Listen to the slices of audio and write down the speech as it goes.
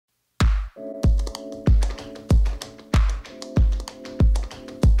Hey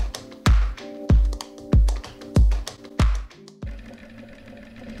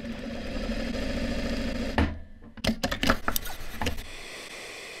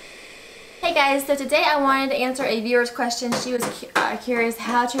guys, so today I wanted to answer a viewer's question. She was curious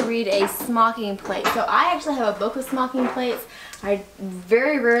how to read a smocking plate. So I actually have a book with smocking plates. I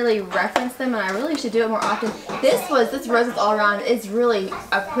very rarely reference them, and I really should do it more often. This roses all around. It's really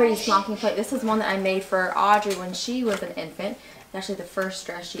a pretty smocking plate. This is one that I made for Audrey when she was an infant. Actually the first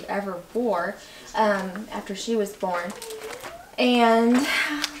dress she ever wore after she was born. And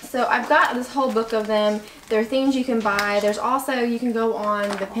so I've got this whole book of them. There are things you can buy. There's also, you can go on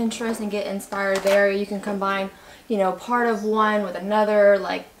the Pinterest and get inspired there. You can combine, you know, part of one with another.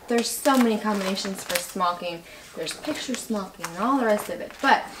 Like, there's so many combinations for smocking. There's picture smocking and all the rest of it.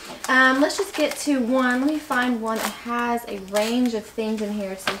 But let's just get to one. Let me find one that has a range of things in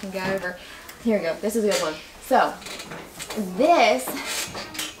here so you can go over. Here we go. This is a good one. So this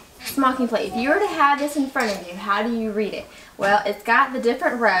smocking plate, if you were to have this in front of you, how do you read it? Well, it's got the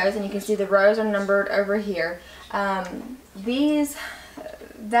different rows, and you can see the rows are numbered over here. That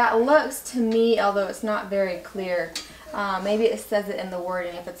looks to me, although it's not very clear, maybe it says it in the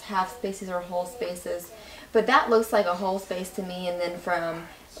wording if it's half spaces or whole spaces, but that looks like a whole space to me, and then from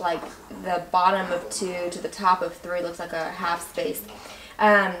like the bottom of 2 to the top of 3 looks like a half space.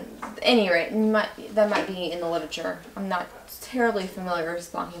 At any rate, that might be in the literature. I'm not terribly familiar with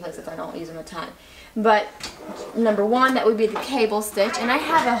smocking plates since I don't use them a ton. But number 1, that would be the cable stitch, and I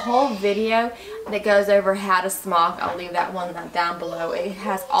have a whole video that goes over how to smock. I'll leave that one down below. It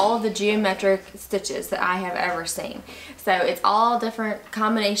has all of the geometric stitches that I have ever seen. So it's all different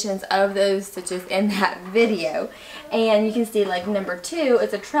combinations of those stitches in that video. And you can see, like, number 2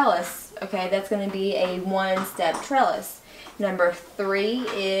 is a trellis. Okay, that's going to be a 1-step trellis. Number 3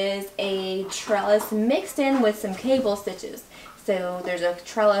 is a trellis mixed in with some cable stitches. So there's a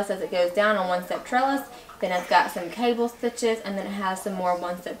trellis as it goes down, a 1-step trellis, then it's got some cable stitches, and then it has some more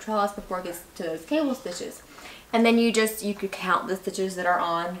 1-step trellis before it gets to those cable stitches. And then you could count the stitches that are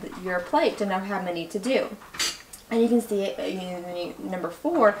on your plate to know how many to do. And you can see it, number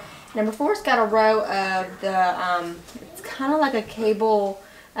 4. Number 4's got a row of the, it's kind of like a cable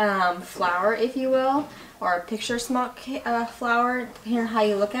flower, if you will, or a picture smock flower, depending on how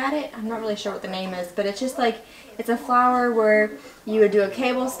you look at it. I'm not really sure what the name is, but it's just like, it's a flower where you would do a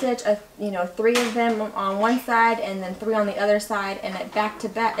cable stitch, 3 of them on one side and then 3 on the other side, and it's back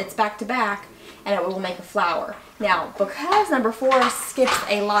to back, and it will make a flower. Now, because number 4 skips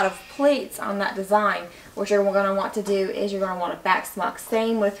a lot of pleats on that design, what you're going to want to do is you're going to want to back smock.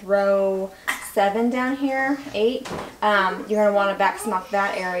 Same with row 7 down here, 8. You're going to want to back smock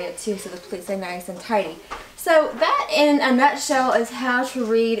that area too, so the pleats are nice and tidy. So that, in a nutshell, is how to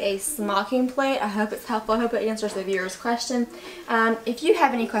read a smocking plate. I hope it's helpful. I hope it answers the viewer's question. If you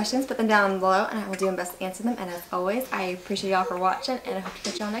have any questions, put them down below, and I will do my best to answer them. And as always, I appreciate y'all for watching, and I hope to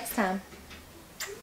catch y'all next time.